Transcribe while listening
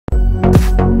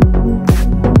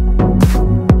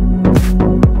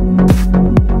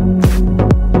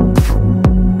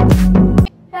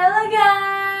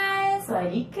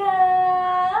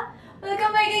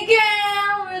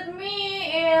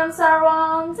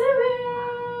TV.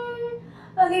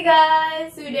 Okay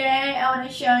guys, today I want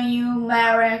to show you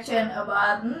my reaction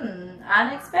about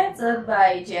Unexpected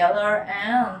by Jaylerr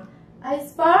and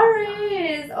Ice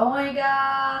Paris. Oh my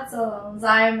god, so long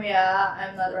time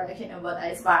I'm not reacting about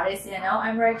Ice Paris,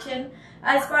 I'm reaction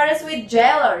Ice Paris with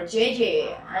Jaylerr,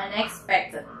 JJ,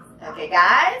 Unexpected. Okay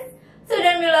guys, so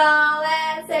down below,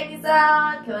 let's check this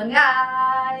out. Come on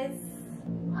guys.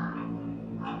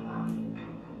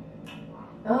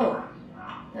 Oh,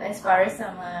 Ice Paris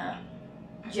sama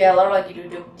Jaylerr lagi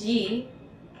duduk di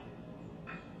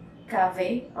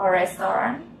cafe atau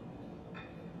restoran.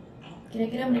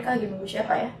 Kira-kira mereka lagi nunggu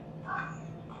siapa ya?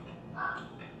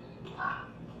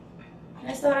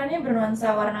 Restorannya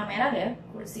bernuansa warna merah ya,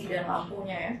 kursi dan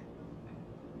lampunya ya.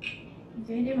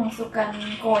 Oke, dia masukkan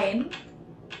koin.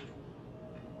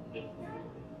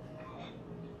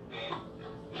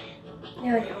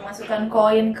 Dia lagi memasukkan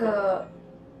koin ke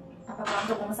apakah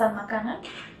untuk memesan makanan?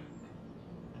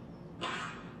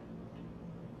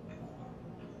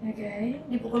 Oke,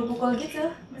 dipukul-pukul gitu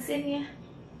mesinnya.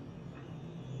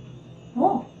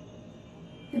 Oh,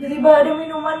 tiba-tiba ada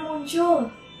minuman muncul.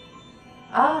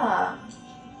 Apakah?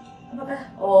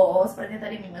 Oh, sepertinya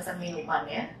tadi memesan minuman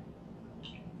ya.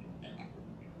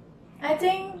 I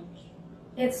think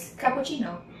it's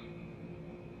cappuccino.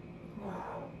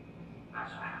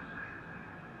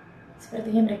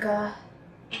 Sepertinya mereka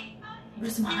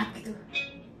bersemangat gitu.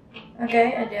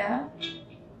 Oke,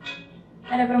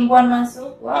 ada perempuan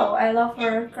masuk. Wow, I love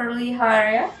her curly hair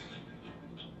ya.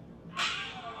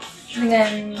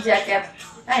 Dengan jaket,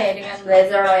 dengan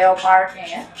blazer leopardnya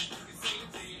ya.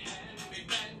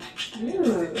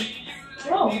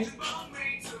 Wow,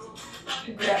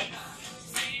 gerak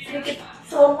sedikit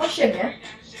slow motion ya.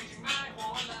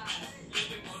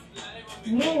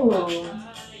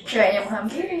 Ceweknya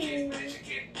menghampiri.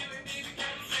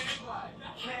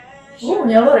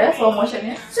 Nyalur ya slow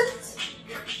motionnya.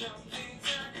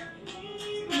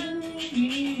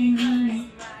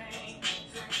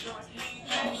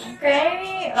 Oke,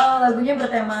 ini lagunya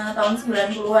bertema tahun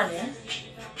 90-an ya.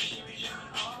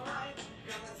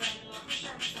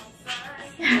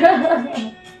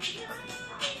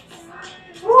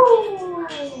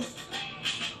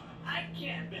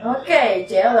 Oke,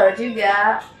 Jaylerr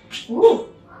juga.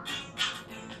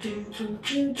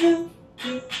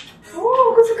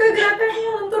 Aku suka gerakannya,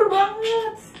 lentur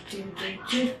banget.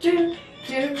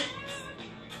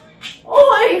 Oh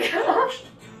my god,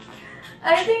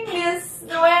 I think this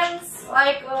went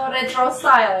like a retro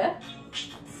style ya.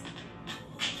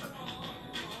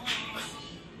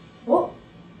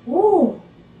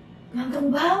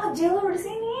 Ganteng banget Jaylerr di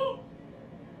sini.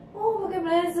 Pakai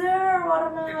blazer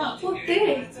warna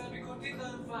putih.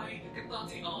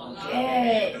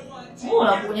 Oke.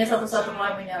 Lampunya satu-satu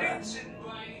mulai menyala. Ice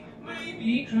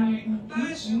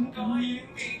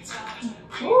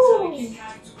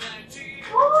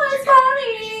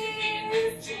Paris.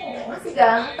 Masih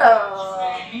ganteng.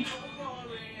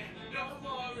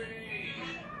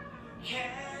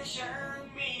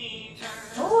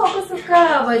 Aku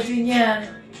suka bajunya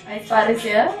Ice Paris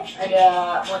ya.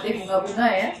 Ada motif bunga-bunga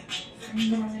ya.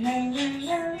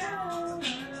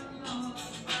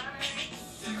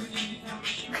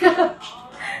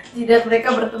 Jidat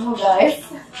mereka bertemu guys.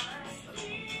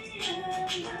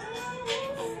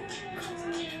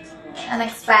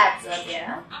 Unexpected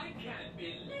ya.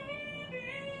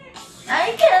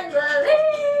 I can't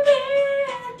believe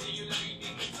it.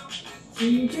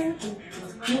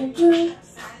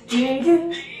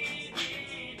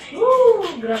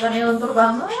 Gerakannya lentur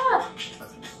banget.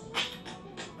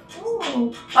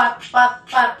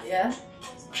 Pat ya.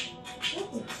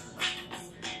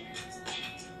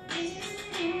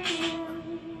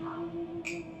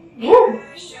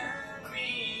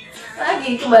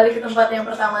 Lagi kembali ke tempat yang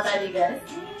pertama tadi guys.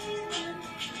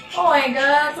 Oh my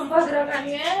god, sumpah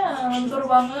gerakannya lentur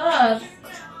banget.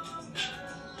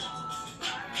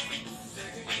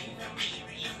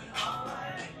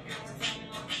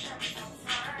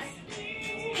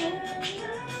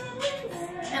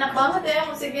 Enak banget ya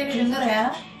musiknya didengar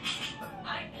ya.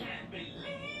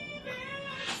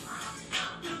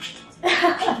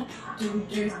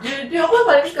 Aku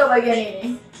paling suka bagian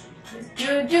ini.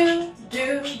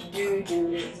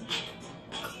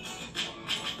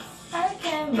 I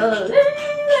can't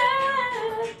believe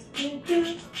it.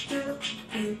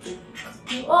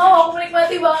 Aku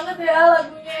menikmati banget ya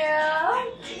lagunya ya.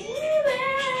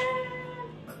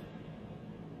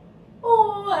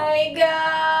 Oh my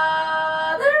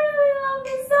god, I really love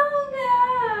this song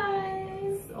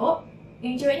guys.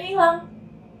 Yang ceweknya hilang.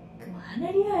 Kemana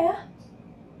dia ya?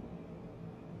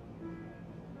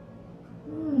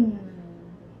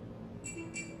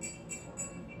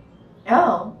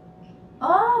 Oh,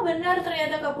 oh benar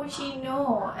ternyata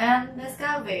cappuccino and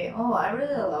Nescafe. Oh, I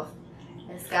really love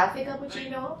Nescafe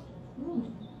cappuccino.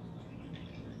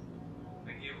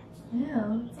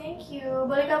 Yeah, thank you.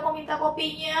 Boleh aku minta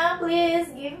kopinya? Please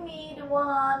give me the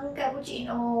one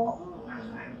cappuccino.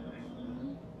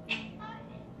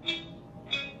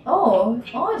 Oh,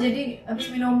 oh jadi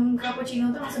abis minum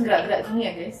cappuccino tuh langsung gerak-gerak gini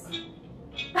ya guys.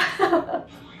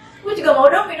 Gue juga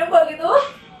mau dong minum kok gitu.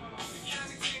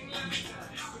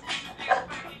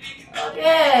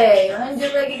 Oke,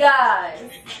 lanjut lagi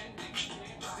guys.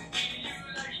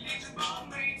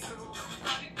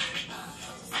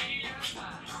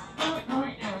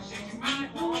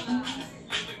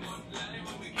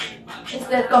 Is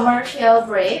that commercial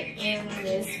break in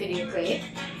this video clip?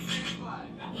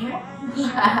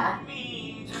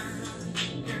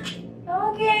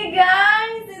 Oke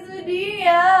guys, itu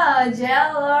dia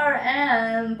Jaylerr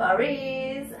and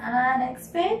Paris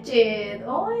Unexpected.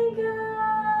 Oh my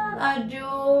god,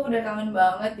 aduh udah kangen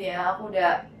banget ya. Aku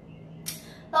udah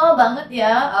lama banget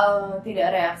ya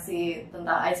tidak reaksi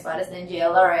tentang Ice Paris dan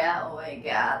Jaylerr ya. Oh my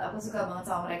god, aku suka banget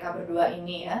sama mereka berdua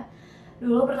ini ya.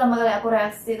 Dulu pertama kali aku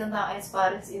reaksi tentang Ice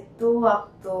Paris itu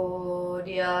waktu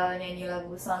dia nyanyi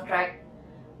lagu soundtrack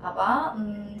apa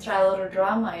trailer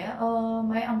drama ya,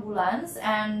 My Ambulance.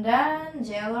 And then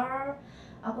Jaylerr,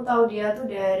 aku tahu dia tuh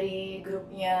dari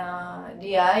grupnya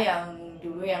dia yang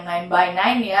dulu yang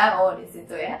 9x9 ya. Oh di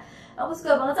situ ya. Aku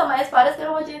suka banget sama Ice Paris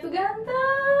karena wajahnya itu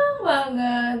ganteng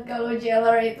banget. Kalau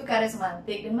Jaylerr itu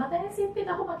karismatik dan matanya sipit,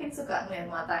 aku makin suka ngeliat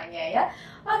matanya ya.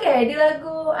 Oke, di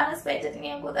lagu Unexpected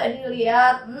ini yang aku tadi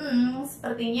lihat,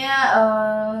 sepertinya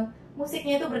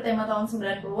musiknya itu bertema tahun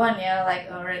 90-an ya, like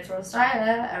a retro style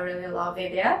ya. I really love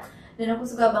it ya. Dan aku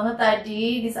suka banget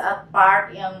tadi di saat part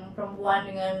yang perempuan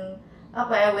dengan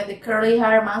apa ya, with the curly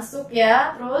hair masuk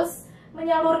ya, terus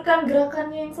menyalurkan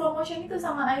gerakannya yang slow motion itu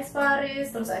sama Ice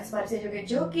Paris, terus Ice Parisnya juga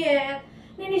joget.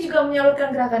 Ini juga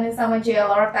menyalurkan gerakannya sama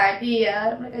Jaylerr tadi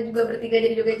ya. Mereka juga bertiga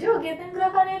jadi joget-joget dan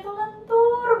gerakannya itu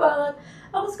lentur banget.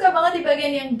 Aku suka banget di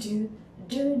bagian yang do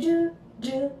do do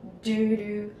do do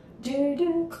do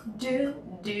do do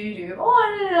do do. Oh, I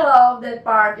really love that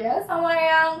part ya. Sama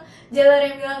yang Jaylerr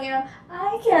yang bilang yang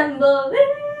I can't believe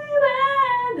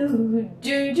it,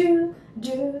 do do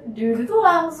do do itu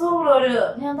langsung loh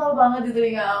nyantol banget di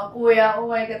telinga aku ya. Oh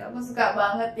my god, aku suka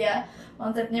banget ya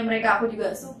konsepnya mereka. Aku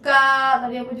juga suka.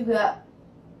 Tadi aku juga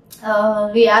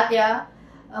lihat ya,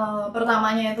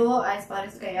 pertamanya itu Ice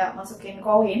Paris kayak masukin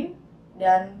koin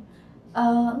dan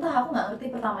entah aku nggak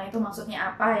ngerti pertama itu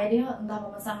maksudnya apa ya. Dia entah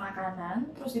memesan makanan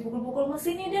terus dipukul-pukul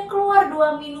mesinnya dan keluar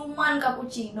 2 minuman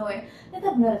cappuccino ya.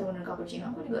 Ternyata benar itu benar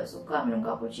cappuccino. Aku juga suka minum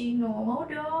cappuccino. Mau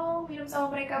dong minum sama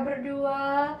mereka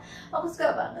berdua. Aku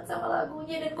suka banget sama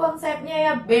lagunya dan konsepnya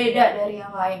ya, beda dari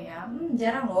yang lain ya.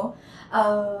 Jarang loh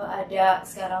ada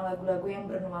sekarang lagu-lagu yang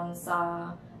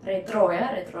bernuansa retro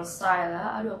ya, retro style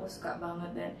ya. Aduh aku suka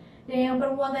banget. Dan yang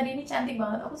perempuan tadi ini cantik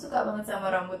banget. Aku suka banget sama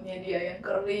rambutnya dia yang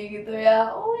curly gitu ya.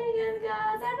 Oh my god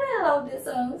guys, I really love this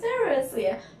song,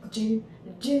 seriously ya. Do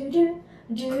do do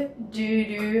do do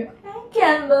do, I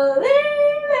can't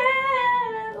believe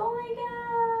it. Oh my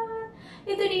god.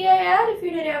 Itu dia ya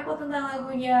review dari aku tentang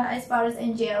lagunya Ice Paris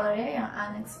and Jaylerr ya, yang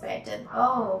Unexpected.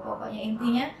 Oh pokoknya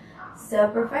intinya so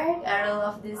perfect. I really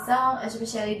love this song,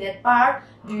 especially that part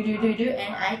do do do do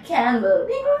and I can't believe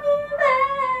it.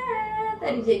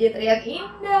 Tadi JJ teriak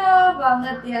indah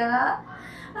banget ya.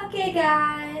 Okay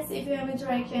guys, if you have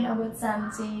interaction about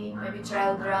something, maybe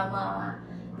trial drama,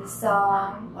 the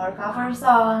song, or cover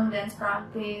song, dance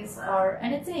practice, or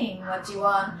anything what you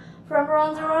want from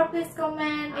around the world, please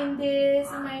comment in this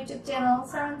on my YouTube channel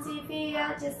Saran TV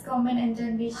ya. Just comment and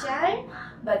don't be shy.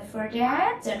 But for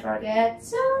that, don't forget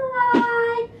to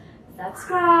like,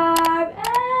 subscribe,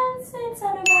 and sweet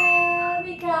sound bell,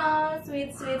 because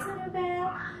sweet sound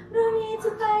bell, no need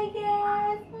to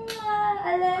forget.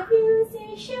 I love you,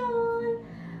 see you soon.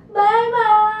 Bye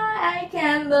bye. I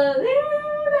can't believe